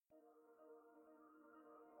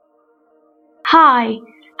Hi,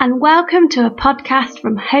 and welcome to a podcast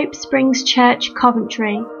from Hope Springs Church,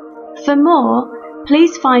 Coventry. For more,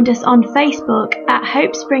 please find us on Facebook at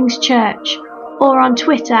Hope Springs Church, or on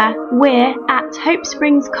Twitter, we're at Hope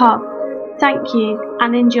Springs Cov. Thank you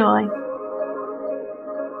and enjoy.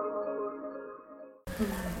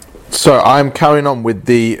 So I'm carrying on with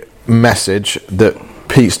the message that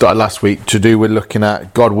Pete started last week to do with looking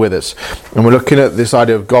at God with us. And we're looking at this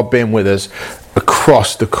idea of God being with us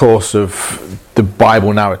across the course of the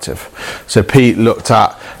Bible narrative. So Pete looked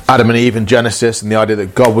at Adam and Eve in Genesis and the idea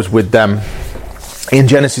that God was with them in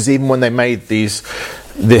Genesis, even when they made this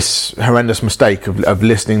horrendous mistake of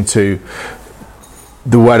listening to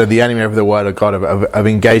the word of the enemy over the word of God, of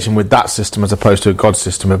engaging with that system as opposed to a God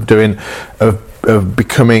system, of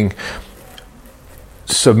becoming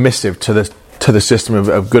submissive to the system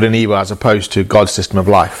of good and evil as opposed to God's system of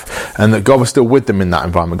life, and that God was still with them in that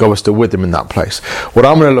environment. God was still with them in that place. What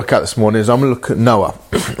I'm going to look at this morning is I'm going to look at Noah,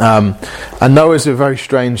 and Noah is a very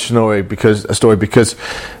strange story because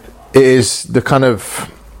it is the kind of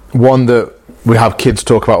one that we have kids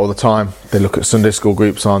talk about all the time. They look at Sunday school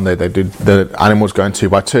groups on. They do the animals going 2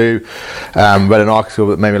 by 2. Read an article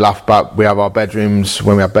that made me laugh about. We have our bedrooms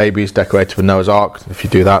when we have babies decorated with Noah's Ark. If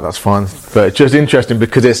you do that, that's fine. But it's just interesting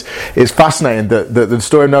because it's fascinating that the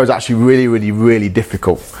story of Noah is actually really, really, really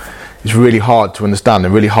difficult. It's really hard to understand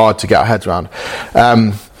and really hard to get our heads around.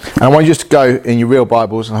 And I want you just to go in your real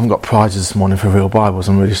Bibles. I haven't got prizes this morning for real Bibles.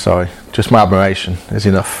 I'm really sorry. Just my admiration is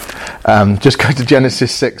enough. Just go to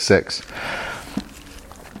Genesis 6:6.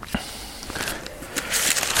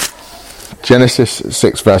 Genesis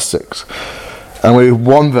 6 verse 6, and we have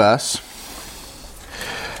one verse,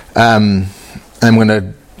 and I'm going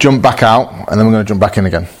to jump back out and then we're going to jump back in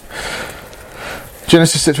again.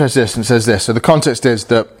 Genesis 6 verse 6, and it says this. So the context is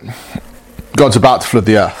that God's about to flood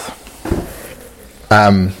the earth,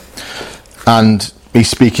 and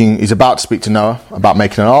he's about to speak to Noah about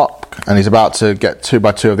making an ark, and he's about to get 2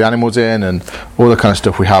 by 2 of the animals in, and all the kind of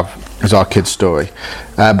stuff we have is our kid's story.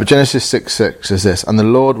 But Genesis 6:6 is this: and the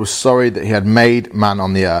Lord was sorry that he had made man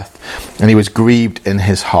on the earth, and he was grieved in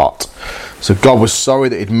his heart. So God was sorry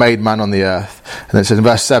that he'd made man on the earth. And it says in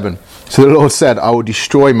verse 7, so the Lord said, I will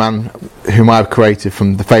destroy man whom I have created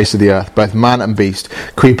from the face of the earth, both man and beast,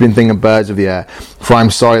 creeping thing and birds of the air, for I am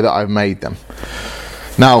sorry that I have made them.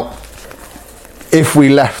 Now, if we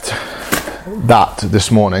left that this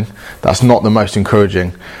morning, that's not the most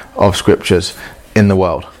encouraging of scriptures in the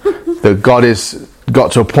world. That God is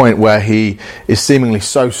got to a point where he is seemingly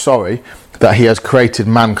so sorry that he has created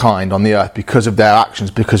mankind on the earth because of their actions,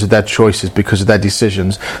 because of their choices, because of their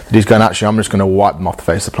decisions, that he's going, actually, I'm just going to wipe them off the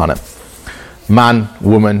face of the planet. Man,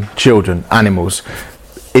 woman, children, animals,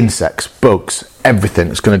 insects, bugs, everything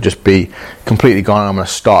is going to just be completely gone, and I'm going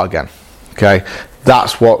to start again. Okay?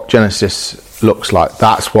 That's what Genesis looks like.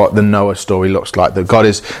 That's what the Noah story looks like. That God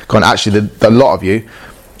is gone, actually, a lot of you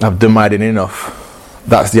have done my head enough.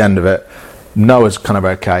 That's the end of it. Noah's kind of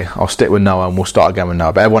okay. I'll stick with Noah and we'll start again with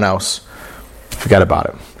Noah. But everyone else, forget about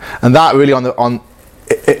it. And that really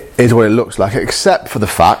it is what it looks like, except for the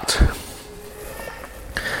fact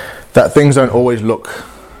that things don't always look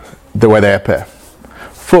the way they appear.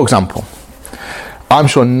 For example, I'm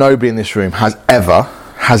sure nobody in this room has ever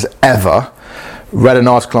read an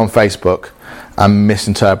article on Facebook and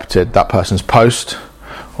misinterpreted that person's post,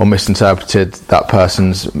 or misinterpreted that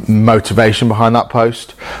person's motivation behind that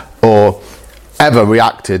post, or ever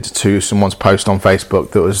reacted to someone's post on Facebook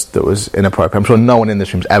that was inappropriate. I'm sure no one in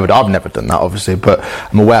this room's ever done. I've never done that, obviously, but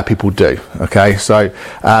I'm aware people do. Okay, so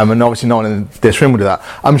and obviously no one in this room will do that.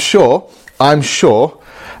 I'm sure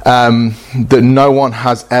that no one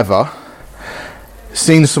has ever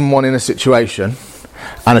seen someone in a situation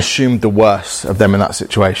and assumed the worst of them in that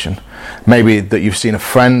situation. Maybe that you've seen a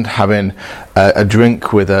friend having a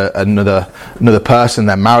drink with another person,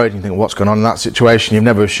 they're married, and you think, what's going on in that situation? You've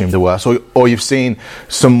never assumed the worst. Or you've seen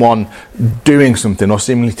someone doing something or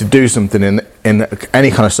seemingly to do something in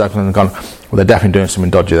any kind of circumstance and gone, well, they're definitely doing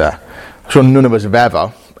something dodgy there. I'm sure none of us have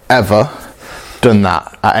ever done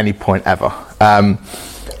that at any point ever. And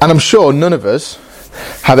I'm sure none of us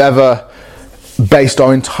have ever based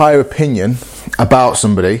our entire opinion about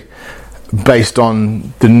somebody based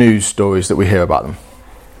on the news stories that we hear about them.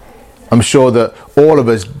 I'm sure that all of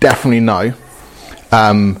us definitely know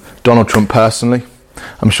Donald Trump personally.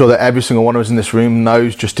 I'm sure that every single one of us in this room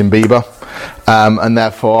knows Justin Bieber, and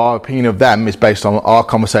therefore our opinion of them is based on our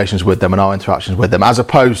conversations with them and our interactions with them, as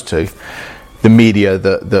opposed to the media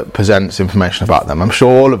that presents information about them. I'm sure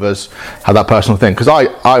all of us have that personal thing, because I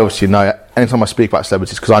obviously know, anytime I speak about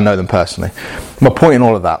celebrities, because I know them personally. My point in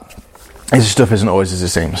all of that is stuff isn't always as it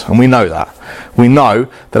seems, and we know that. We know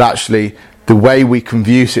that actually the way we can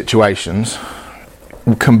view situations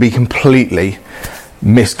can be completely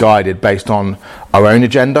misguided based on our own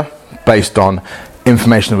agenda, based on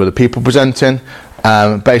information of other people presenting,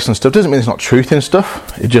 based on stuff. Doesn't mean there's not truth in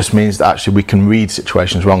stuff. It just means that actually we can read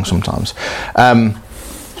situations wrong sometimes. And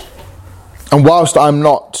whilst I'm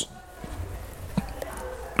not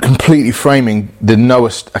completely framing the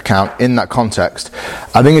Noah account in that context,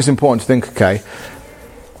 I think it's important to think, okay,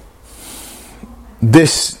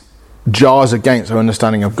 this jars against our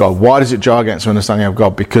understanding of God. Why does it jar against our understanding of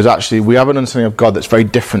God? Because actually we have an understanding of God that's very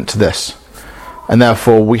different to this, and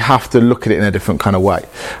therefore we have to look at it in a different kind of way.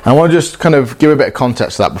 And I want to just kind of give a bit of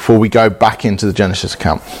context to that before we go back into the Genesis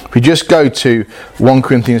account. If we just go to 1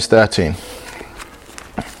 Corinthians 13.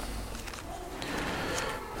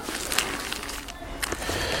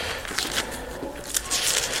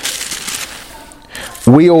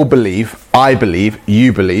 We all believe, I believe,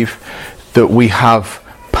 you believe, that we have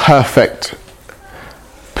perfect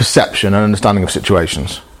perception and understanding of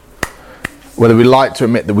situations. Whether we like to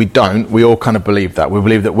admit that we don't, we all kind of believe that. We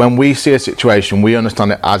believe that when we see a situation, we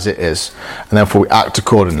understand it as it is, and therefore we act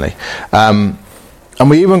accordingly. And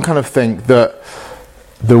we even kind of think that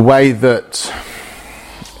the way that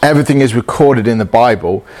everything is recorded in the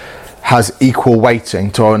Bible has equal weighting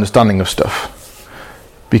to our understanding of stuff.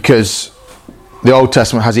 Because the Old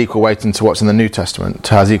Testament has equal weighting to what's in the New Testament,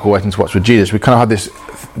 has equal weighting to what's with Jesus. We kind of have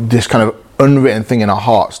this kind of unwritten thing in our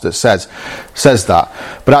hearts that says that.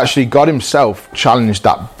 But actually God himself challenged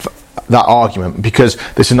that argument, because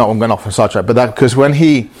this is not what I'm going off on sidetrack, but that because when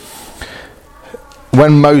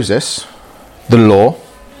Moses, the law,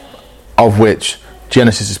 of which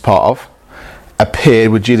Genesis is part of, appeared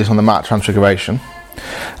with Jesus on the Mount of Transfiguration,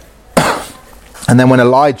 and then when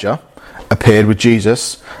Elijah appeared with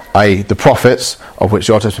Jesus, i.e. the prophets, of which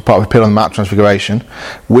the Old Testament part of, appeared on the Mount of Transfiguration,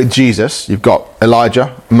 with Jesus, you've got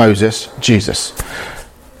Elijah, Moses, Jesus.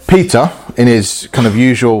 Peter, in his kind of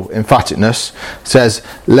usual emphaticness, says,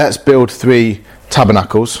 let's build 3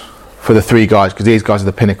 tabernacles for the 3 guys, because these guys are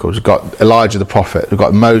the pinnacles. We've got Elijah the prophet, we've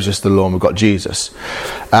got Moses the law, and we've got Jesus.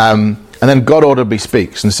 And then God audibly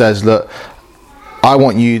speaks and says, look, I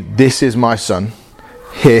want you, this is my son,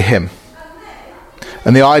 hear him.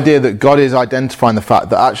 And the idea that God is identifying the fact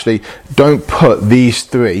that actually don't put these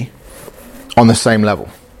 3 on the same level.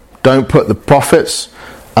 Don't put the prophets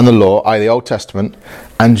and the law, i.e. the Old Testament,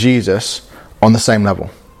 and Jesus on the same level.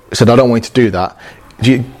 He said, I don't want you to do that.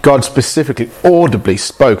 God specifically audibly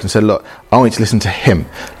spoke and said, look, I want you to listen to him.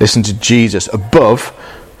 Listen to Jesus above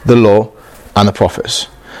the law and the prophets.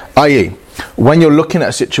 I.e., when you're looking at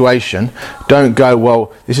a situation, don't go,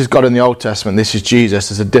 well, this is God in the Old Testament, this is Jesus,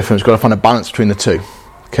 there's a difference, you've got to find a balance between the two.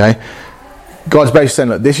 Okay? God's basically saying,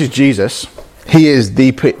 look, this is Jesus, he is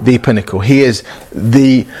the pinnacle, he is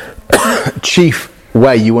the chief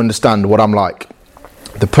way you understand what I'm like.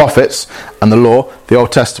 The prophets and the law, the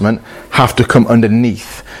Old Testament, have to come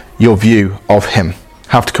underneath your view of him,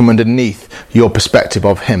 have to come underneath your perspective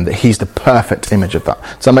of him, that he's the perfect image of that.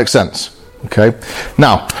 Does that make sense? Okay?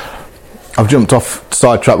 Now, I've jumped off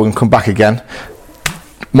sidetrack, we're going to come back again.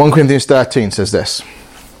 1 Corinthians 13 says this,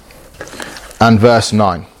 and verse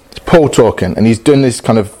 9. It's Paul talking, and he's doing this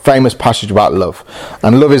kind of famous passage about love.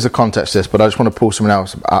 And love is the context of this, but I just want to pull something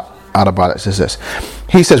else out about it. It says this.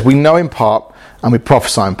 He says, we know in part, and we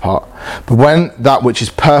prophesy in part. But when that which is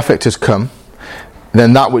perfect has come,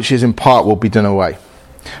 then that which is in part will be done away.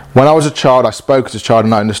 When I was a child, I spoke as a child,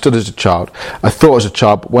 and I understood as a child. I thought as a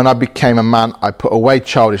child, but when I became a man, I put away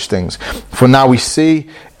childish things. For now we see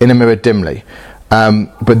in a mirror dimly,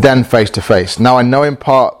 but then face to face. Now I know in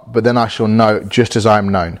part, but then I shall know just as I am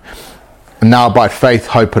known. And now abide faith,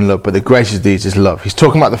 hope and love, but the greatest of these is love. He's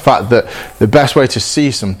talking about the fact that the best way to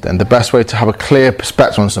see something, the best way to have a clear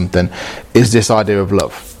perspective on something, is this idea of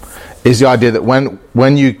love. Is the idea that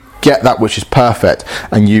when you get that which is perfect,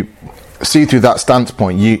 and you see through that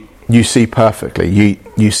standpoint, you see perfectly,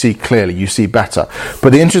 you see clearly, you see better.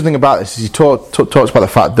 But the interesting thing about this is he talks about the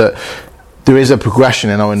fact that there is a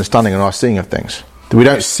progression in our understanding and our seeing of things. That we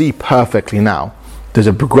don't see perfectly now. There's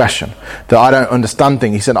a progression. That I don't understand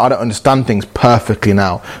things. He said, I don't understand things perfectly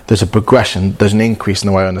now. There's a progression. There's an increase in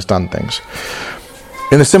the way I understand things.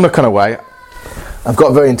 In a similar kind of way, I've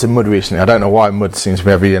got very into mud recently. I don't know why mud seems to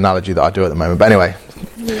be every analogy that I do at the moment. But anyway.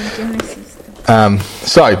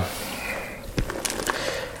 So,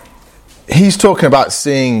 he's talking about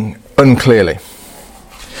seeing unclearly.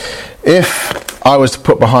 If I was to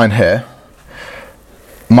put behind here,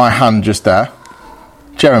 my hand just there,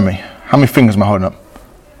 Jeremy, how many fingers am I holding up?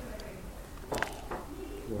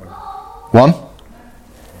 1?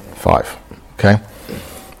 5. Okay.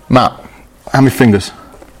 Matt, how many fingers?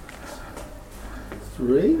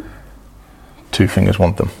 3. 2 fingers,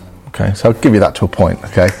 1 thumb. Okay, so I'll give you that to a point.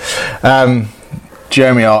 Okay,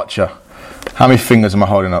 Jeremy Archer, how many fingers am I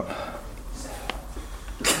holding up?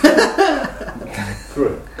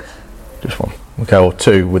 3. Just 1. Okay, or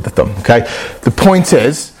 2 with the thumb. Okay, the point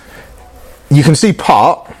is, you can see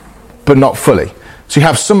part, but not fully. So you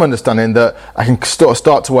have some understanding that I can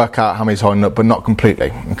start to work out how many he's holding up, but not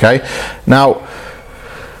completely. Okay, now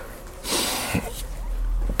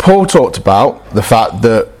Paul talked about the fact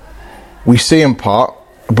that we see in part,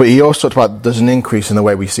 but he also talked about there's an increase in the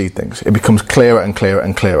way we see things. It becomes clearer and clearer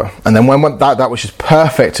and clearer. And then when that which is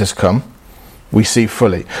perfect has come, we see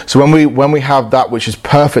fully. So when we have that which is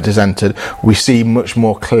perfect has entered, we see much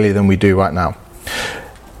more clearly than we do right now.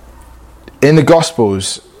 In the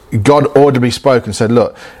Gospels, God audibly spoke and said,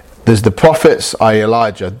 look, there's the prophets, i.e.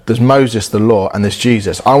 Elijah, there's Moses, the law, and there's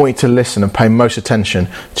Jesus. I want you to listen and pay most attention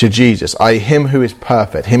to Jesus, i.e. him who is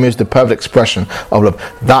perfect, him who is the perfect expression of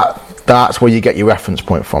love. That's where you get your reference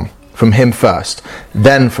point from him first,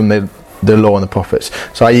 then from the law and the prophets.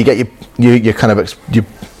 So you get your kind of your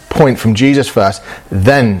point from Jesus first,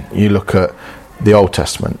 then you look at the Old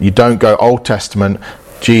Testament. You don't go Old Testament,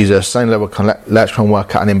 Jesus, same level, let's try and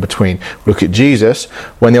work out an in-between. Look at Jesus.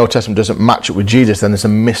 When the Old Testament doesn't match up with Jesus, then there's a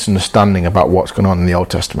misunderstanding about what's going on in the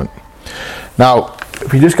Old Testament. Now,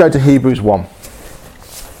 if you just go to Hebrews 1,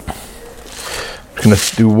 I'm going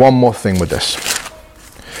to do one more thing with this.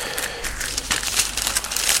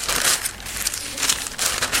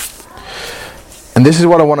 And this is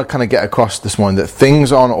what I want to kind of get across this morning, that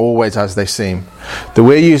things aren't always as they seem. That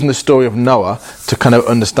we're using the story of Noah to kind of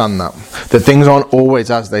understand that things aren't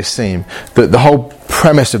always as they seem. That the whole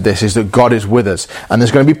premise of this is that God is with us. And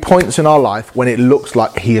there's going to be points in our life when it looks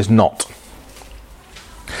like he is not.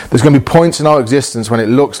 There's going to be points in our existence when it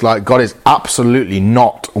looks like God is absolutely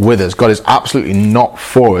not with us. God is absolutely not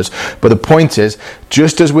for us. But the point is,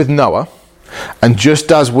 just as with Noah, and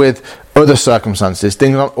just as with other circumstances,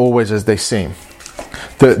 things aren't always as they seem.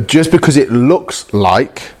 That just because it looks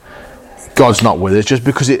like God's not with us, just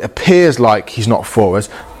because it appears like he's not for us,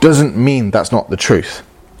 doesn't mean that's not the truth.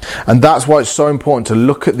 And that's why it's so important to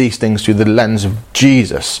look at these things through the lens of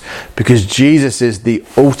Jesus, because Jesus is the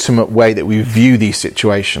ultimate way that we view these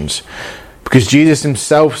situations. Because Jesus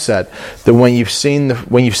himself said that when you've seen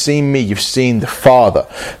me, you've seen the Father.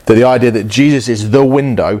 That the idea that Jesus is the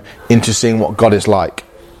window into seeing what God is like.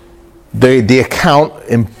 The account,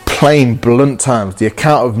 in plain, blunt terms, the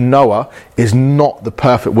account of Noah is not the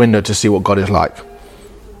perfect window to see what God is like.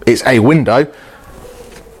 It's a window,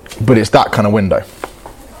 but it's that kind of window.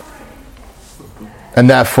 And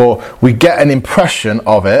therefore, we get an impression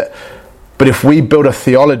of it, but if we build a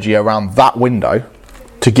theology around that window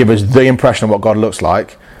to give us the impression of what God looks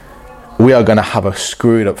like, we are going to have a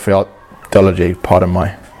screwed up theology, pardon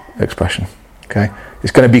my expression. Okay?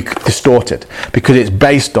 It's going to be distorted because it's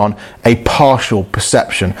based on a partial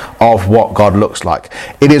perception of what God looks like.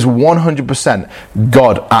 It is 100%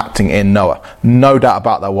 God acting in Noah. No doubt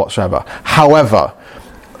about that whatsoever. However,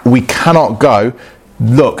 we cannot go,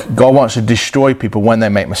 look, God wants to destroy people when they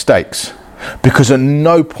make mistakes. Because at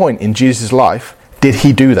no point in Jesus' life did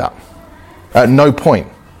he do that. At no point.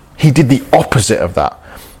 He did the opposite of that.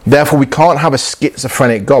 Therefore, we can't have a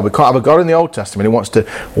schizophrenic God. We can't have a God in the Old Testament who wants to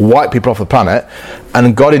wipe people off the planet, and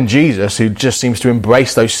a God in Jesus who just seems to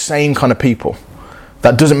embrace those same kind of people.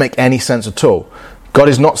 That doesn't make any sense at all. God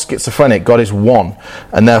is not schizophrenic. God is one.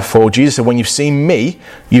 And therefore, Jesus said, when you've seen me,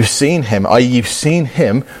 you've seen him. I.e., you've seen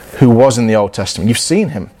him who was in the Old Testament. You've seen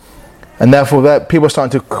him. And therefore, people are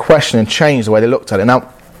starting to question and change the way they looked at it.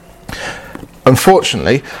 Now,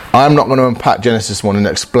 unfortunately, I'm not going to unpack Genesis this morning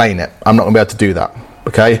and explain it. I'm not going to be able to do that.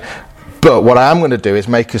 Okay? But what I am going to do is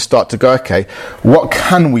make us start to go, okay, what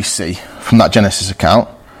can we see from that Genesis account?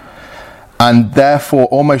 And therefore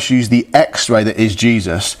almost use the X-ray that is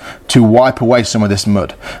Jesus to wipe away some of this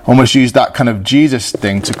mud. Almost use that kind of Jesus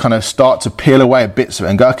thing to kind of start to peel away bits of it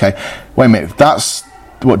and go, okay, wait a minute, if that's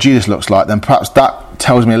what Jesus looks like, then perhaps that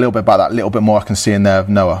tells me a little bit about that little bit more I can see in there of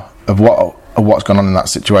Noah, of what's gone on in that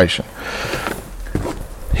situation.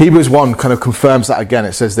 Hebrews 1 kind of confirms that again.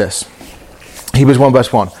 It says this. Hebrews 1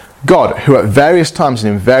 verse 1. God, who at various times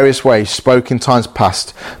and in various ways spoke in times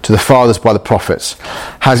past to the fathers by the prophets,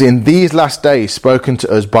 has in these last days spoken to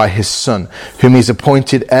us by his Son, whom he's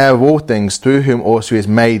appointed heir of all things, through whom also he has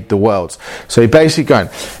made the worlds. So he's basically going,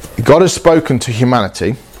 God has spoken to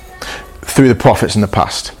humanity through the prophets in the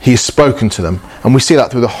past. He's spoken to them, and we see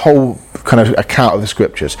that through the whole kind of account of the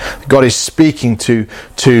scriptures. God is speaking to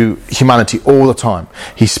humanity all the time.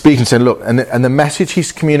 He's speaking, saying, look, and the message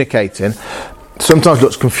he's communicating sometimes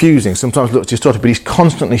looks confusing, sometimes looks distorted, but he's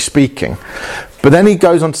constantly speaking. But then he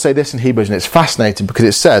goes on to say this in Hebrews, and it's fascinating because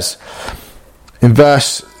it says, In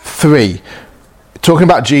verse 3, talking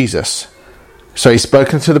about Jesus. So he's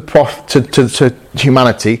spoken to to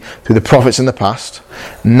humanity through the prophets in the past.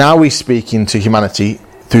 Now he's speaking to humanity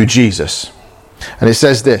through Jesus. And it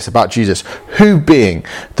says this about Jesus, who being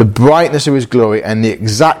the brightness of his glory and the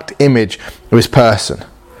exact image of his person.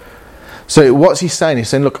 So what's he saying? He's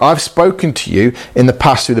saying, look, I've spoken to you in the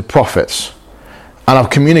past through the prophets, and I've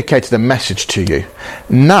communicated a message to you.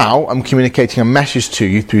 Now I'm communicating a message to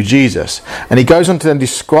you through Jesus. And he goes on to then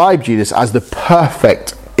describe Jesus as the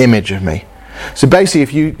perfect image of me. So basically,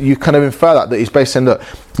 if you kind of infer that he's basically saying, look,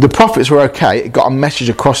 the prophets were okay, it got a message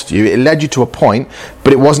across to you, it led you to a point,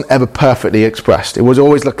 but it wasn't ever perfectly expressed. It was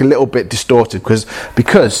always like a little bit distorted,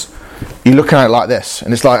 because you're looking at it like this,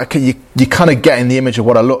 and it's like, okay, you're kind of getting the image of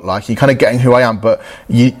what I look like, you're kind of getting who I am, but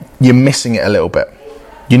you're missing it a little bit.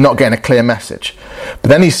 You're not getting a clear message. But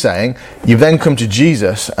then he's saying, you've then come to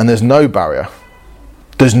Jesus, and there's no barrier.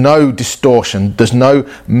 There's no distortion, there's no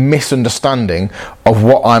misunderstanding of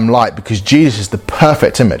what I'm like, because Jesus is the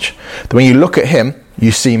perfect image. That when you look at him,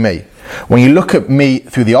 you see me. When you look at me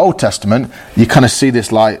through the Old Testament, you kind of see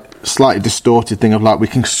this like slightly distorted thing of like, we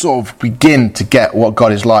can sort of begin to get what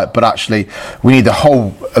God is like, but actually we need the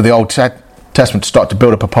whole of the Old Testament to start to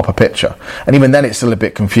build up a proper picture. And even then it's still a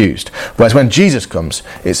bit confused. Whereas when Jesus comes,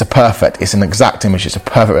 it's an exact image, it's a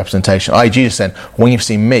perfect representation. Jesus said, when you've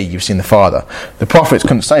seen me, you've seen the Father. The prophets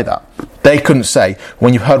couldn't say that. They couldn't say,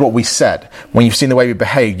 when you've heard what we said, when you've seen the way we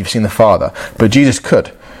behaved, you've seen the Father. But Jesus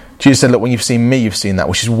could. Jesus said, look, when you've seen me, you've seen that.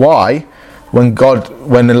 Which is why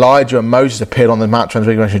when Elijah and Moses appeared on the Mount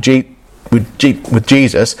Transfiguration with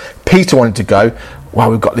Jesus, Peter wanted to go, wow,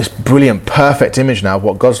 we've got this brilliant, perfect image now of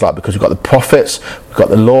what God's like, because we've got the prophets, we've got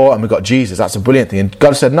the law, and we've got Jesus. That's a brilliant thing. And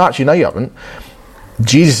God said, no, actually, no, you haven't.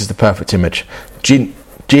 Jesus is the perfect image.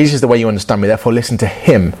 Jesus is the way you understand me. Therefore, listen to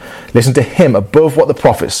him. Listen to him above what the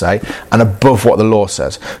prophets say and above what the law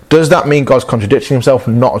says. Does that mean God's contradicting himself?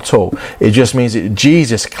 Not at all. It just means that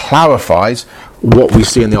Jesus clarifies what we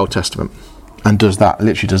see in the Old Testament. And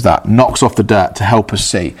literally does that, knocks off the dirt to help us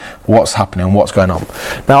see what's happening and what's going on.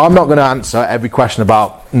 Now, I'm not going to answer every question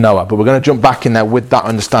about Noah, but we're going to jump back in there with that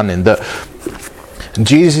understanding that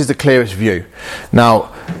Jesus is the clearest view.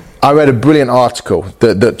 Now, I read a brilliant article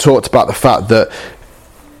that talked about the fact that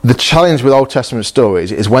the challenge with Old Testament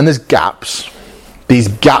stories is when there's gaps, these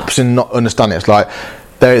gaps in not understanding. It's like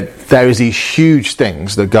there is these huge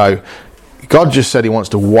things that go, God just said he wants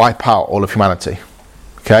to wipe out all of humanity.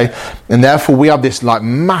 Okay, and therefore we have this like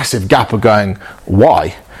massive gap of going,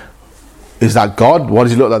 why? Is that God? Why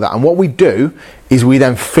does he look like that? And what we do is we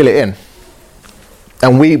then fill it in.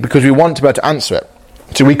 And because we want to be able to answer it.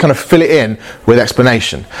 So we kind of fill it in with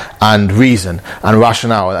explanation and reason and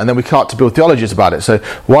rationale. And then we start to build theologies about it. So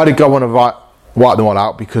why did God want to wipe them all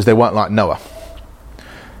out? Because they weren't like Noah.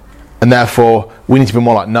 And therefore we need to be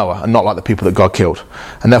more like Noah and not like the people that God killed.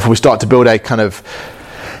 And therefore we start to build a kind of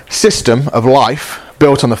system of life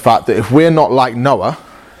built on the fact that if we're not like Noah,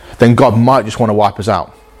 then God might just want to wipe us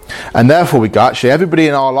out. And therefore we go, actually, everybody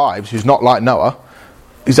in our lives who's not like Noah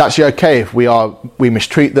is actually okay if we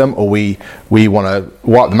mistreat them, or we want to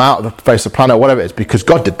wipe them out of the face of the planet, or whatever it is, because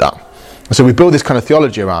God did that. And so we build this kind of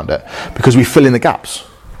theology around it because we fill in the gaps.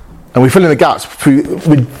 And we fill in the gaps through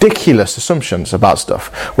ridiculous assumptions about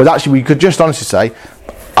stuff. Whereas actually we could just honestly say,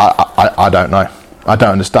 I don't know. I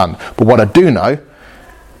don't understand. But what I do know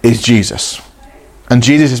is Jesus. And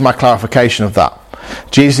Jesus is my clarification of that.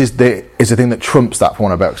 Jesus is the thing that trumps that, for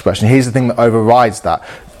want of a better expression. He's the thing that overrides that.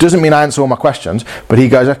 Doesn't mean I answer all my questions, but he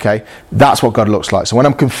goes, okay, that's what God looks like. So when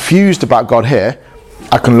I'm confused about God here,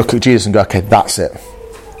 I can look at Jesus and go, okay, that's it.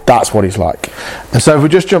 That's what he's like. And so if we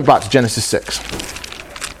just jump back to Genesis 6.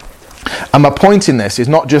 And my point in this is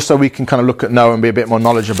not just so we can kind of look at Noah and be a bit more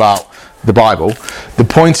knowledge about the Bible. The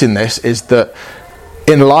point in this is that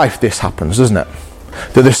in life this happens, doesn't it?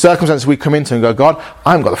 That the circumstances we come into and go, God,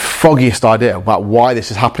 I haven't got the foggiest idea about why this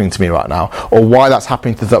is happening to me right now, or why that's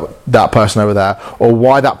happening to that person over there, or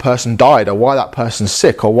why that person died, or why that person's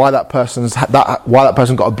sick, or why that person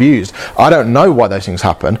got abused. I don't know why those things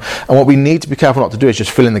happen. And what we need to be careful not to do is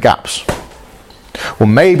just fill in the gaps. Well,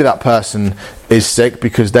 maybe that person is sick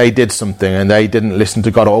because they did something and they didn't listen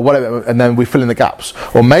to God, or whatever, and then we fill in the gaps.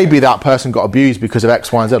 Or maybe that person got abused because of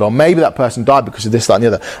X, Y, and Z, or maybe that person died because of this, that, and the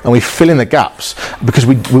other, and we fill in the gaps because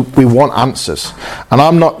we want answers. And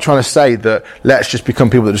I'm not trying to say that let's just become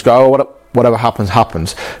people that just go, oh, whatever happens,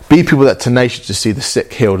 happens. Be people that are tenacious to see the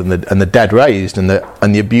sick healed and the dead raised and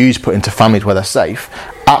the abused put into families where they're safe.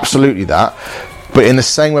 Absolutely that. But in the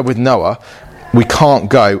same way with Noah, we can't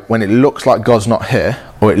go when it looks like God's not here,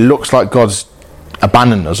 or it looks like God's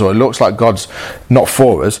abandoned us, or it looks like God's not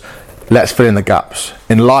for us. let's fill in the gaps.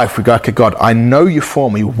 In life, we go, okay, God, I know you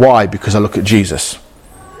for me. Why? Because I look at Jesus.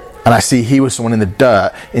 And I see he was someone in the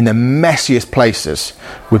dirt, in the messiest places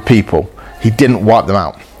with people. He didn't wipe them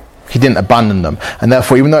out. He didn't abandon them. And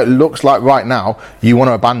therefore, even though it looks like right now you want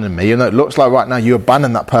to abandon me, even though it looks like right now you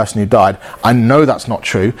abandoned that person who died, I know that's not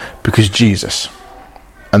true because Jesus.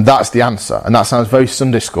 And that's the answer. And that sounds very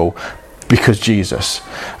Sunday school, because Jesus.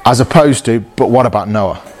 As opposed to, but what about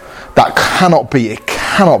Noah? That cannot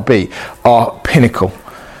be our pinnacle.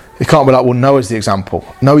 It can't be like, well, Noah's the example.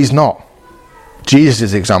 No, he's not. Jesus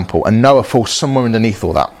is the example, and Noah falls somewhere underneath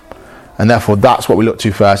all that. And therefore, that's what we look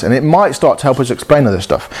to first. And it might start to help us explain other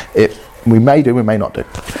stuff. We may do, we may not do.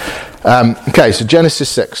 Okay, so Genesis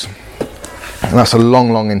 6. And that's a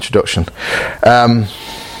long introduction.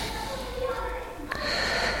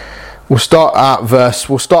 We'll start at verse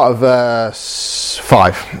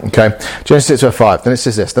 5. Okay, Genesis 6 verse 5. Then it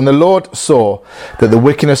says this: Then the Lord saw that the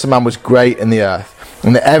wickedness of man was great in the earth,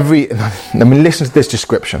 and that listen to this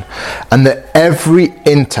description, and that every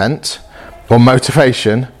intent or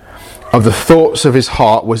motivation of the thoughts of his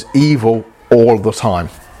heart was evil all the time.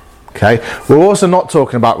 Okay, we're also not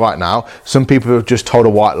talking about right now some people who have just told a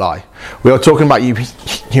white lie. We are talking about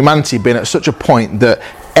humanity being at such a point that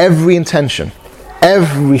every intention,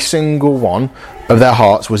 every single one of their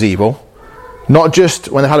hearts was evil, not just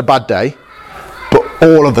when they had a bad day, but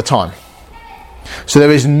all of the time. So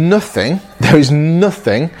there is nothing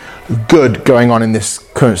good going on in this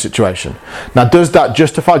current situation. Now, does that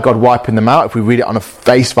justify God wiping them out if we read it on a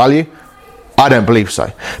face value? I don't believe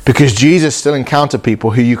so, because Jesus still encountered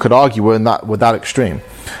people who you could argue were that extreme,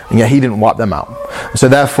 and yet he didn't wipe them out. So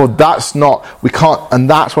therefore, that's when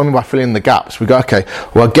we fill in the gaps. We go, okay,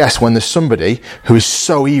 well, I guess when there's somebody who is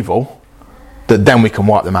so evil that then we can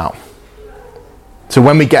wipe them out. So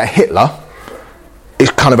when we get Hitler,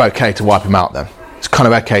 it's kind of okay to wipe him out then. It's kind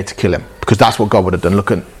of okay to kill him, because that's what God would have done.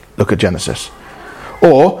 Look at Genesis.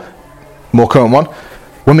 Or, more current one,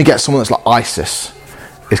 when we get someone that's like ISIS,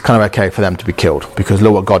 it's kind of okay for them to be killed, because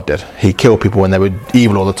look what God did. He killed people when they were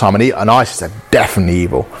evil all the time, and ISIS are definitely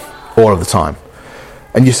evil all of the time.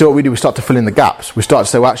 And you see what we do? We start to fill in the gaps. We start to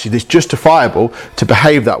say, well, actually, it's justifiable to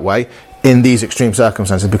behave that way in these extreme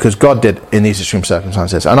circumstances, because God did in these extreme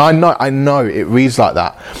circumstances. And I know it reads like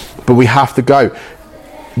that, but we have to go,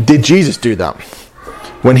 did Jesus do that?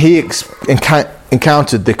 When he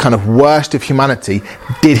encountered the kind of worst of humanity,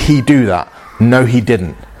 did he do that? No, he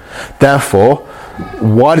didn't. Therefore,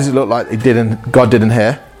 why does it look like God didn't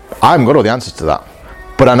here? I haven't got all the answers to that,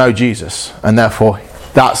 but I know Jesus, and therefore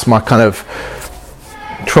that's my kind of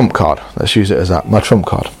trump card. Let's use it as that, my trump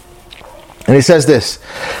card. And it says this: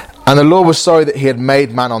 and the Lord was sorry that he had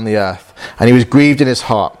made man on the earth, and he was grieved in his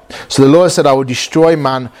heart. So the Lord said, I will destroy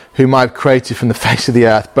man whom I have created from the face of the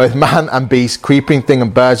earth, both man and beast, creeping thing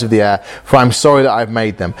and birds of the air, for I am sorry that I have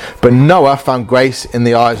made them. But Noah found grace in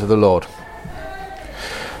the eyes of the Lord.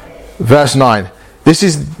 Verse 9. This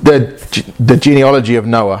is the genealogy of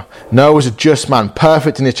Noah. Noah was a just man,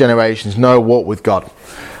 perfect in his generations. Noah walked with God.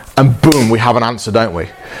 And boom, we have an answer, don't we?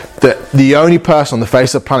 That the only person on the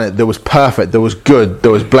face of the planet that was perfect, that was good,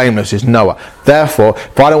 that was blameless is Noah. Therefore,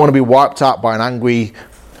 if I don't want to be wiped out by an angry,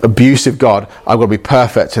 abusive God, I've got to be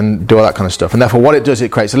perfect and do all that kind of stuff. And therefore what it does,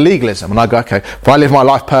 it creates a legalism. And I go, okay, if I live my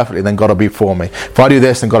life perfectly, then God will be for me. If I do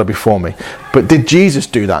this, then God will be for me. But did Jesus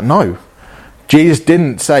do that? No. Jesus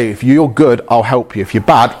didn't say, if you're good, I'll help you. If you're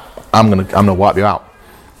bad, I'm gonna wipe you out.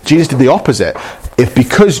 Jesus did the opposite. If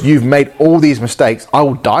because you've made all these mistakes, I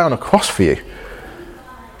will die on a cross for you.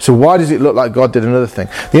 So why does it look like God did another thing?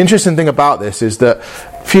 The interesting thing about this is that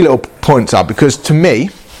a few little points are, because to me,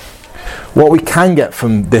 what we can get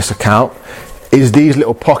from this account is these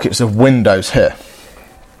little pockets of windows here.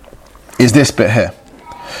 Is this bit here,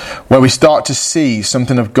 where we start to see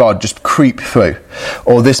something of God just creep through.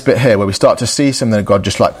 Or this bit here, where we start to see something of God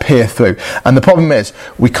just like peer through. And the problem is,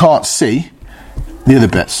 we can't see the other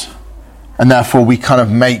bits. And therefore we kind of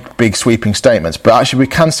make big sweeping statements. But actually we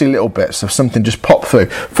can see little bits of something just pop through.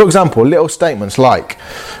 For example, little statements like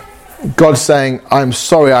God saying, I'm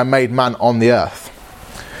sorry I made man on the earth.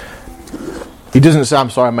 He doesn't say, I'm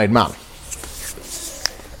sorry I made man.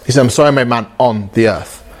 He said, I'm sorry I made man on the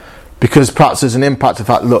earth. Because perhaps there's an impact of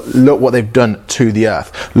that, look what they've done to the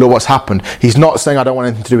earth. Look what's happened. He's not saying I don't want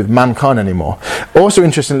anything to do with mankind anymore. Also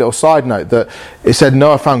interesting little side note that it said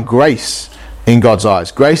Noah found grace in God's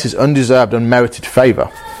eyes. Grace is undeserved, unmerited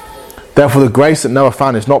favour. Therefore the grace that Noah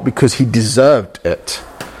found is not because he deserved it.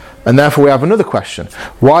 And therefore we have another question.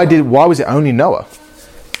 Why was it only Noah?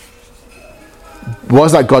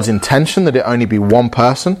 Was that God's intention that it only be one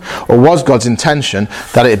person? Or was God's intention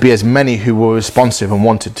that it be as many who were responsive and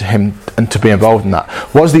wanted to him and to be involved in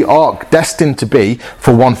that? Was the ark destined to be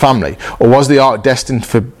for one family? Or was the ark destined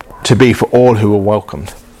to be for all who were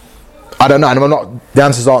welcomed? I don't know, and the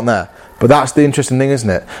answers aren't there. But that's the interesting thing, isn't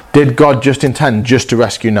it? Did God just intend just to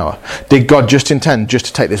rescue Noah? Did God just intend just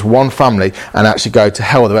to take this one family and actually go to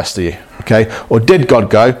hell with the rest of you? Okay? Or did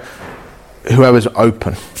God go, whoever's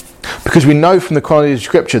open? Because we know from the chronology of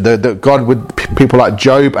Scripture that God, with people like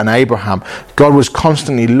Job and Abraham, God was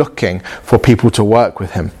constantly looking for people to work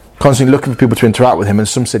with him. Constantly looking for people to interact with him. And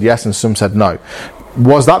some said yes and some said no.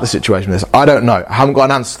 Was that the situation with this? I don't know. I haven't got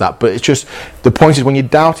an answer to that. But it's just, the point is when you're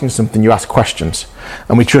doubting something, you ask questions.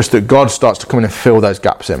 And we trust that God starts to come in and fill those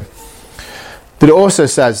gaps in. But it also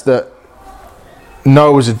says that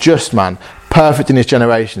Noah was a just man, perfect in his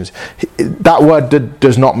generations. That word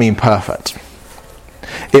does not mean perfect.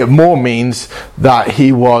 It more means that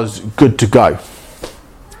he was good to go.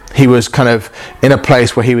 He was kind of in a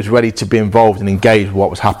place where he was ready to be involved and engaged with what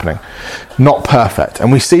was happening. Not perfect.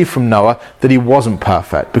 And we see from Noah that he wasn't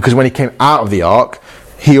perfect, because when he came out of the ark,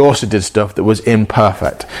 he also did stuff that was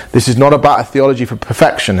imperfect. This is not about a theology for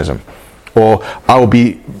perfectionism, or I will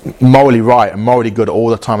be morally right and morally good all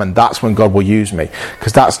the time and that's when God will use me.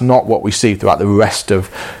 Because that's not what we see throughout the rest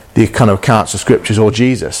of the kind of accounts of Scriptures or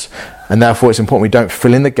Jesus. And therefore it's important we don't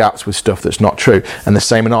fill in the gaps with stuff that's not true. And the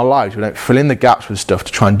same in our lives. We don't fill in the gaps with stuff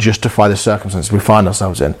to try and justify the circumstances we find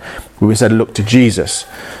ourselves in. We said look to Jesus.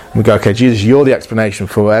 And we go, okay, Jesus, you're the explanation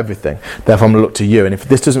for everything. Therefore I'm going to look to you. And if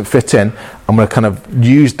this doesn't fit in, I'm going to kind of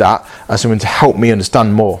use that as something to help me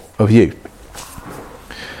understand more of you.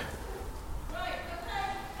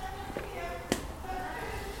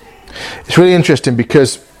 It's really interesting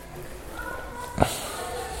because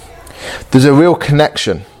there's a real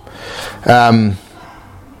connection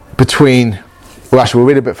between, well actually we'll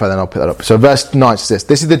read a bit further and I'll pick that up. So verse 9 says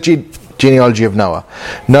this is the genealogy of Noah.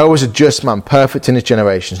 Noah was a just man, perfect in his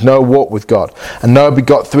generations. Noah walked with God. And Noah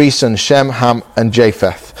begot 3 sons, Shem, Ham and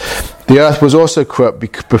Japheth. The earth was also corrupt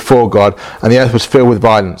before God, and the earth was filled with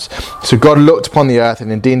violence. So God looked upon the earth,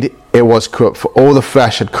 and indeed it was corrupt, for all the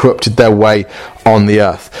flesh had corrupted their way on the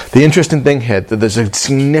earth. The interesting thing here, that there's a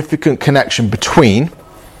significant connection between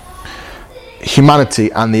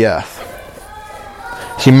humanity and the earth.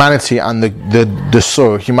 Humanity and the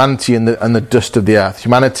soil, humanity and the dust of the earth,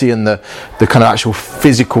 humanity and the kind of actual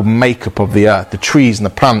physical makeup of the earth, the trees and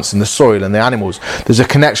the plants and the soil and the animals. There's a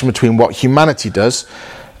connection between what humanity does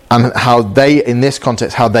and how they, in this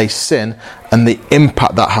context, how they sin and the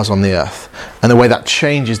impact that has on the earth and the way that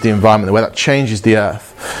changes the environment, the way that changes the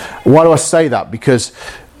earth. Why do I say that? Because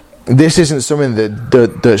this isn't something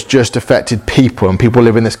that's just affected people and people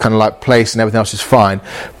live in this kind of like place and everything else is fine,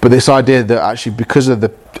 but this idea that actually because of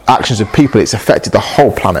the actions of people, it's affected the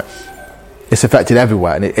whole planet. It's affected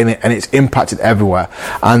everywhere and it's impacted everywhere,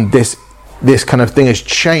 and this kind of thing has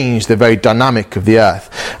changed the very dynamic of the earth.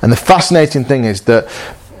 And the fascinating thing is that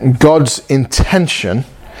God's intention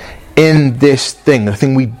in this thing, the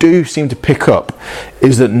thing we do seem to pick up,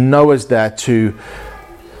 is that Noah's there to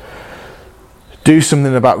do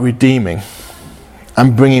something about redeeming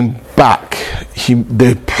and bringing back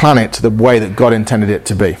the planet to the way that God intended it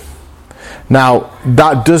to be. Now,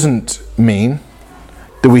 that doesn't mean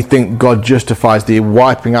that we think God justifies the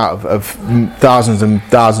wiping out of thousands and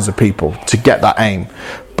thousands of people to get that aim.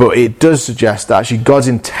 But it does suggest that actually God's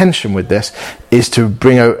intention with this is to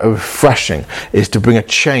bring a refreshing, is to bring a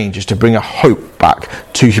change, is to bring a hope back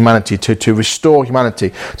to humanity, to restore humanity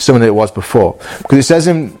to something that it was before. Because it says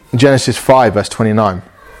in Genesis 5 verse 29,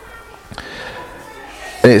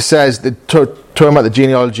 and it says, talking about the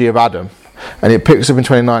genealogy of Adam, and it picks up in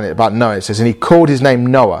 29 about Noah. It says, and he called his name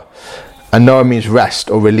Noah, and Noah means rest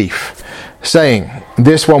or relief, saying,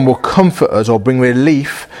 this one will comfort us or bring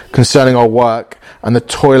relief concerning our work and the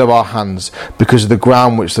toil of our hands, because of the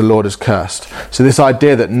ground which the Lord has cursed. So this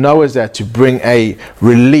idea that Noah's there to bring a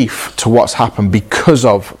relief to what's happened because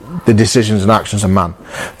of the decisions and actions of man.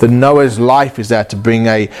 That Noah's life is there to bring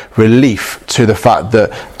a relief to the fact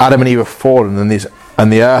that Adam and Eve have fallen and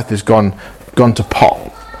the earth has gone to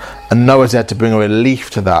pot. And Noah's there to bring a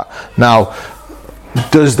relief to that. Now,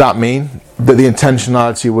 does that mean that the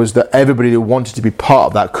intentionality was that everybody who wanted to be part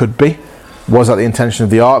of that could be? Was that the intention of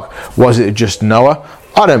the ark? Was it just Noah?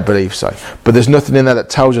 I don't believe so. But there's nothing in there that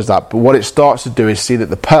tells us that. But what it starts to do is see that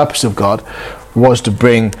the purpose of God was to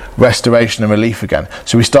bring restoration and relief again.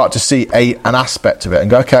 So we start to see an aspect of it and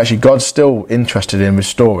go, okay, actually God's still interested in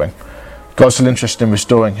restoring. God's still interested in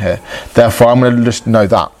restoring here. Therefore, I'm going to just know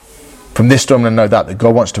that. From this story, I'm going to know that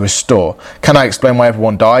God wants to restore. Can I explain why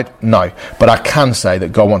everyone died? No. But I can say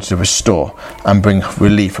that God wants to restore and bring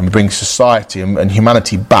relief and bring society and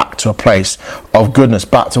humanity back to a place of goodness,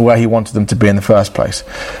 back to where he wanted them to be in the first place.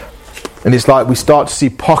 And it's like we start to see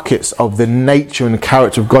pockets of the nature and the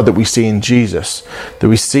character of God that we see in Jesus. That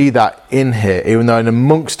we see that in here, even though in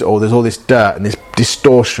amongst it all, there's all this dirt and this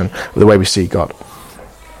distortion of the way we see God.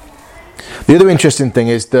 The other interesting thing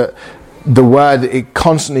is that the word, it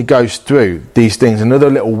constantly goes through these things.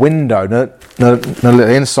 Another little window, another little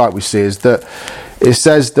insight we see is that it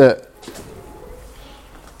says that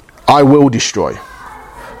I will destroy,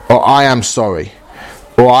 or I am sorry,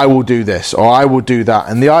 or I will do this, or I will do that.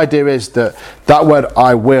 And the idea is that that word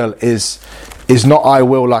I will is not I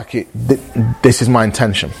will like it, this is my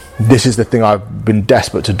intention. This is the thing I've been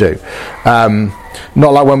desperate to do.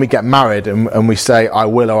 Not like when we get married and we say I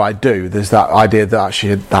will or I do. There's that idea that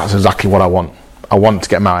actually that's exactly what I want. I want to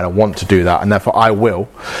get married. I want to do that, and therefore I will.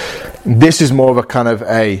 This is more of a kind of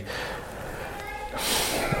an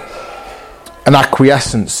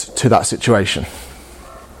acquiescence to that situation.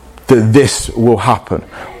 That this will happen,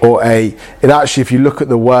 or it actually, if you look at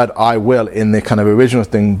the word I will in the kind of original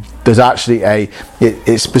thing, there's actually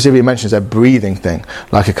it specifically mentions a breathing thing,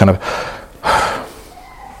 like a kind of,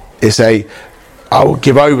 it's I will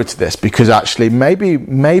give over to this, because actually maybe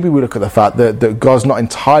we look at the fact that God's not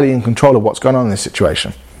entirely in control of what's going on in this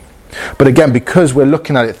situation. But again, because we're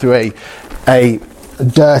looking at it through a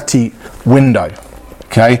dirty window,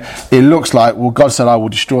 okay, it looks like, well, God said I will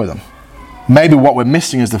destroy them. Maybe what we're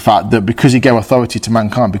missing is the fact that because he gave authority to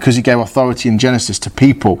mankind, because he gave authority in Genesis to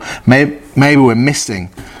people, maybe we're missing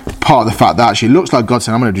part of the fact that actually it looks like God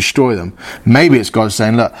saying, I'm going to destroy them. Maybe it's God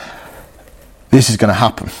saying, look, this is going to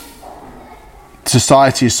happen.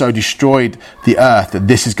 Society has so destroyed the earth that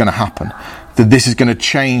this is going to happen. That this is going to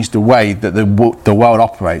change the way that the world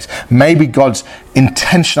operates. Maybe God's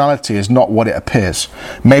intentionality is not what it appears.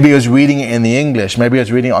 Maybe he was reading it in the English. Maybe he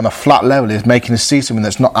was reading it on a flat level. He's making us see something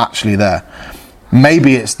that's not actually there.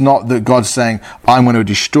 Maybe it's not that God's saying, I'm going to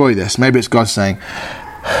destroy this. Maybe it's God saying,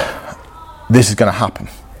 this is going to happen.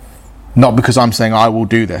 Not because I'm saying I will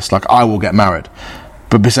do this, like I will get married.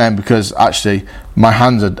 But saying because actually my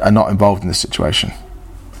hands are not involved in this situation.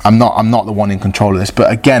 I'm not the one in control of this.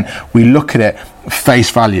 But again, we look at it face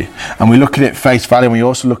value, and we look at it face value, and we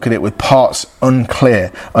also look at it with parts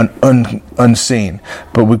unclear and unseen.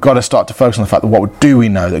 But we've got to start to focus on the fact that what do we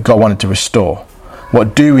know that God wanted to restore?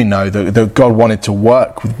 What do we know that God wanted to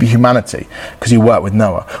work with humanity because he worked with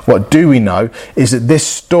Noah? What do we know is that this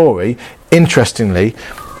story, interestingly,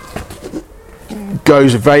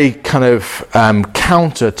 goes very kind of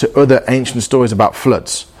counter to other ancient stories about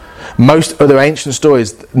floods. Most other ancient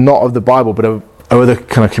stories, not of the Bible, but of other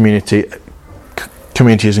kind of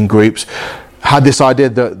communities and groups, had this idea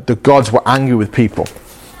that the gods were angry with people.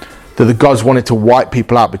 That the gods wanted to wipe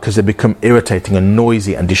people out because they become irritating and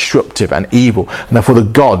noisy and disruptive and evil. And therefore the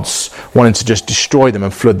gods wanted to just destroy them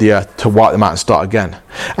and flood the earth to wipe them out and start again.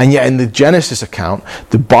 And yet in the Genesis account,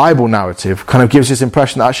 the Bible narrative kind of gives this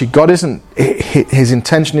impression that actually God isn't, his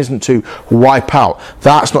intention isn't to wipe out.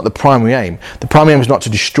 That's not the primary aim. The primary aim is not to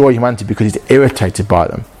destroy humanity because he's irritated by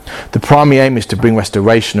them. The primary aim is to bring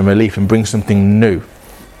restoration and relief and bring something new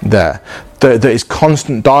there. That is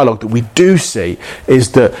constant dialogue that we do see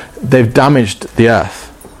is that they've damaged the earth.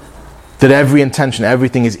 That every intention,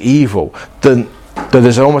 everything is evil. That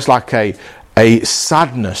there's almost like a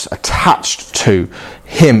sadness attached to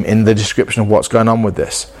him in the description of what's going on with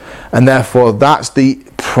this. And therefore that's the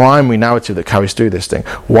primary narrative that carries through this thing.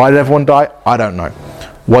 Why did everyone die? I don't know.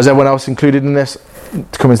 Was everyone else included in this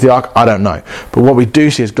to come into the ark? I don't know. But what we do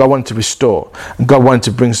see is God wanted to restore, and God wanted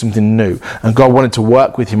to bring something new, and God wanted to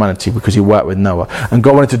work with humanity because he worked with Noah, and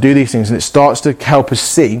God wanted to do these things. And it starts to help us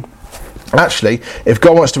see, actually, if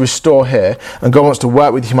God wants to restore here, and God wants to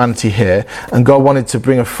work with humanity here, and God wanted to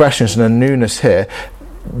bring a freshness and a newness here,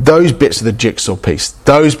 those bits of the jigsaw piece,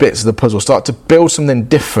 those bits of the puzzle start to build something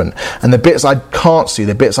different. And the bits I can't see,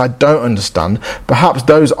 the bits I don't understand, perhaps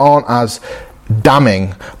those aren't as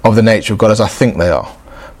damning of the nature of God as I think they are.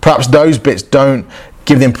 Perhaps those bits don't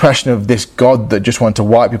give the impression of this God that just wanted to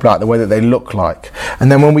wipe people out the way that they look like. And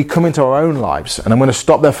then when we come into our own lives, and I'm going to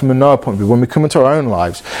stop there from a Noah point of view, when we come into our own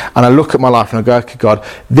lives and I look at my life and I go, okay, God,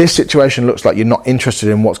 this situation looks like you're not interested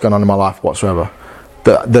in what's going on in my life whatsoever.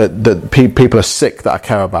 That people are sick that I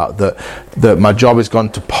care about, that my job has gone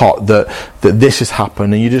to pot, that this has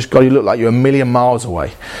happened, and you look like you're a million miles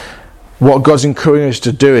away. What God's encouraging us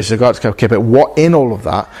to do is to go, okay, but what in all of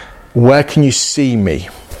that, where can you see me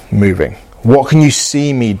moving? What can you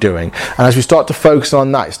see me doing? And as we start to focus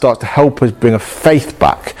on that, it starts to help us bring a faith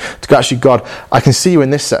back to go, actually, God, I can see you in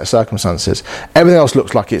this set of circumstances. Everything else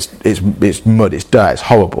looks like it's mud, it's dirt, it's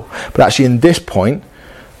horrible. But actually in this point,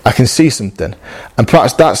 I can see something. And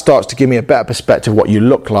perhaps that starts to give me a better perspective of what you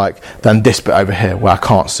look like than this bit over here where I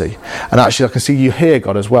can't see. And actually I can see you here,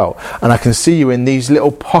 God, as well. And I can see you in these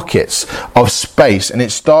little pockets of space, and it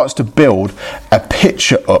starts to build a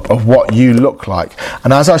picture up of what you look like.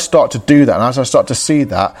 And as I start to do that, and as I start to see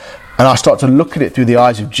that, and I start to look at it through the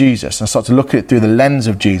eyes of Jesus, and I start to look at it through the lens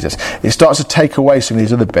of Jesus, it starts to take away some of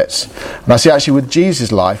these other bits. And I see actually with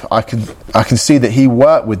Jesus' life, I can see that he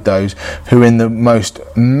worked with those who are in the most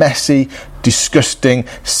messy, disgusting,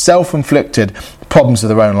 self-inflicted problems of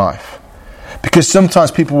their own life. Because sometimes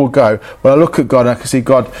people will go, well, I look at God and I can see,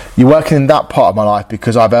 God, you're working in that part of my life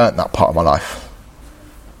because I've earned that part of my life.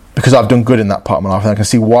 Because I've done good in that part of my life, and I can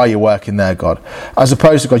see why you're working there, God. As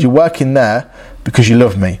opposed to, God, you're working there because you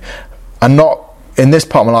love me. And not in this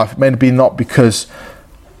part of my life, maybe not because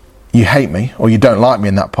you hate me or you don't like me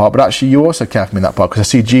in that part, but actually you also care for me in that part, because I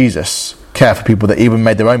see Jesus care for people that even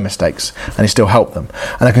made their own mistakes and he still helped them.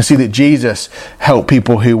 And I can see that Jesus helped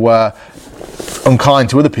people who were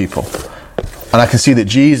unkind to other people. And I can see that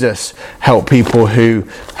Jesus helped people who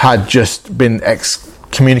had just been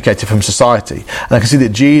excommunicated from society. And I can see that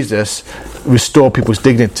Jesus restored people's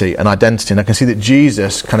dignity and identity. And I can see that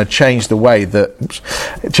Jesus kind of changed the way that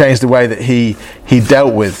he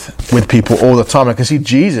dealt with people all the time. I can see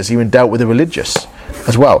Jesus even dealt with the religious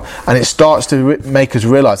as well. And it starts to make us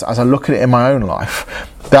realise, as I look at it in my own life,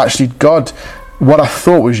 that actually God, what I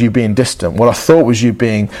thought was you being distant, what I thought was you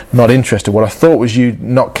being not interested, what I thought was you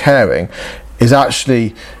not caring, is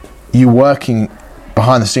actually you working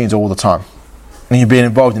behind the scenes all the time. And you're being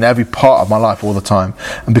involved in every part of my life all the time.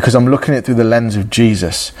 And because I'm looking at it through the lens of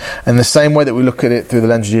Jesus, and the same way that we look at it through the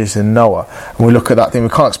lens of Jesus in Noah, and we look at that thing, we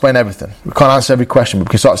can't explain everything, we can't answer every question, but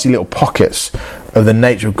we can start to see little pockets of the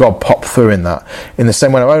nature of God pop through in that. In the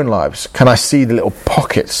same way in our own lives, can I see the little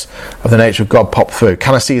pockets of the nature of God pop through?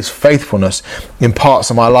 Can I see his faithfulness in parts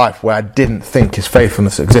of my life where I didn't think his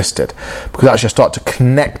faithfulness existed? Because actually I start to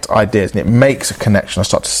connect ideas, and it makes a connection. I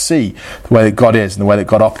start to see the way that God is, and the way that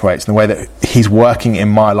God operates, and the way that he's working in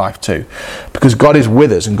my life too. Because God is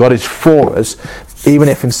with us and God is for us, even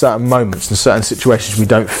if in certain moments, in certain situations, we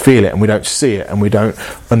don't feel it and we don't see it and we don't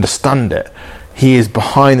understand it. He is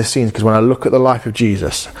behind the scenes, because when I look at the life of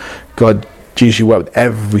Jesus, Jesus, you work with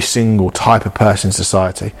every single type of person in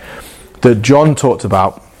society. That John talked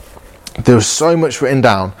about, there was so much written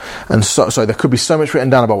down, and so there could be so much written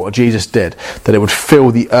down about what Jesus did, that it would fill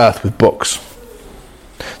the earth with books.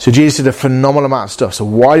 So Jesus did a phenomenal amount of stuff. So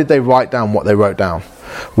why did they write down what they wrote down?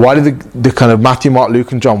 Why did the kind of Matthew, Mark,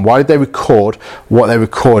 Luke and John, why did they record what they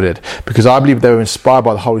recorded? Because I believe they were inspired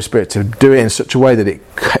by the Holy Spirit to do it in such a way that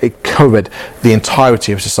it covered the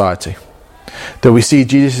entirety of society. That we see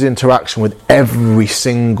Jesus' interaction with every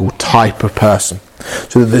single type of person.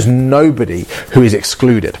 So that there's nobody who is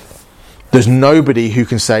excluded. There's nobody who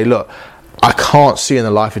can say, look, I can't see in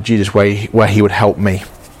the life of Jesus where he would help me.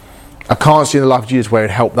 I can't see in the life of Jesus where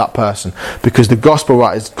it helped that person, because the gospel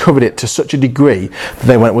writers covered it to such a degree that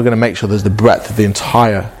they went, we're going to make sure there's the breadth of the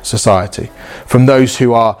entire society, from those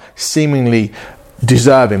who are seemingly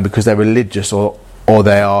deserving because they're religious or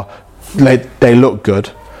they look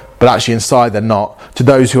good, but actually inside they're not, to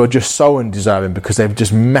those who are just so undeserving because they've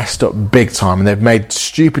just messed up big time and they've made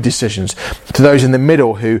stupid decisions, to those in the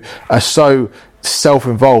middle who are so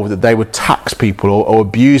self-involved that they would tax people or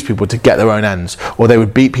abuse people to get their own ends, or they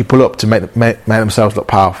would beat people up to make themselves look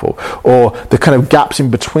powerful, or the kind of gaps in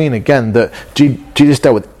between, again, that Jesus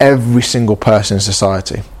dealt with every single person in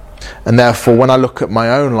society. And therefore when I look at my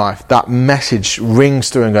own life, that message rings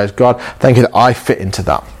through and goes, God, thank you that I fit into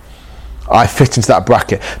that. I fit into that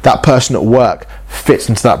bracket. That person at work fits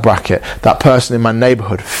into that bracket. That person in my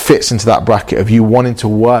neighbourhood fits into that bracket of you wanting to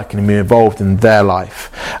work and be involved in their life.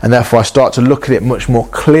 And therefore I start to look at it much more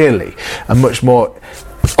clearly and much more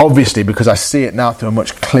obviously, because I see it now through a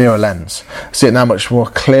much clearer lens. I see it now much more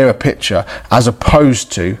clearer picture, as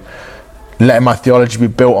opposed to letting my theology be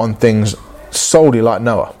built on things solely like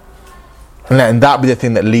Noah. And letting that be the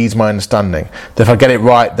thing that leads my understanding. That if I get it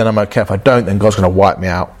right, then I'm okay. If I don't, then God's going to wipe me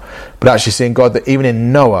out. But actually seeing God, that even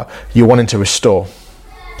in Noah, you wanted to restore.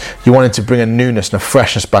 You wanted to bring a newness and a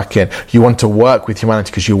freshness back in. You want to work with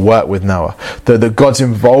humanity because you work with Noah. That God's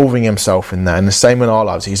involving himself in that. And the same in our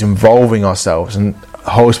lives. He's involving ourselves. And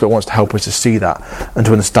the Holy Spirit wants to help us to see that and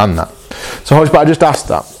to understand that. So Holy Spirit, I just ask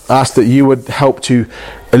that. I ask that you would help to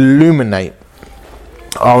illuminate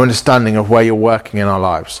our understanding of where you're working in our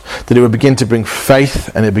lives, that it would begin to bring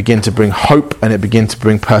faith, and it begin to bring hope, and it begin to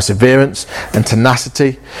bring perseverance and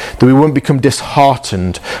tenacity, that we wouldn't become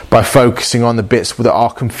disheartened by focusing on the bits that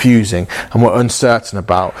are confusing and we're uncertain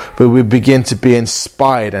about, but we begin to be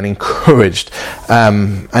inspired and encouraged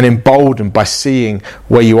and emboldened by seeing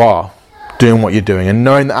where you are doing what you're doing, and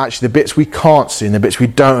knowing that actually the bits we can't see and the bits we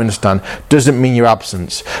don't understand doesn't mean your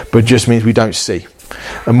absence, but just means we don't see.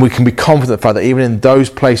 And we can be confident of the fact that even in those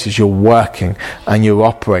places you're working and you're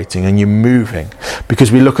operating and you're moving,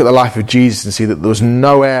 because we look at the life of Jesus and see that there was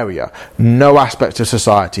no area, no aspect of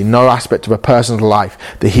society, no aspect of a person's life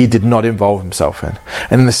that he did not involve himself in.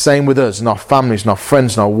 And in the same with us and our families and our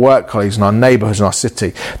friends and our work colleagues and our neighbourhoods and our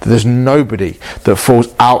city, that there's nobody that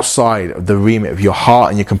falls outside of the remit of your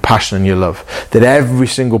heart and your compassion and your love, that every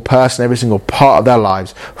single person, every single part of their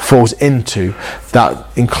lives falls into that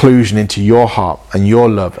inclusion into your heart and your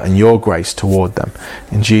love and your grace toward them.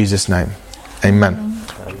 In Jesus' name, amen.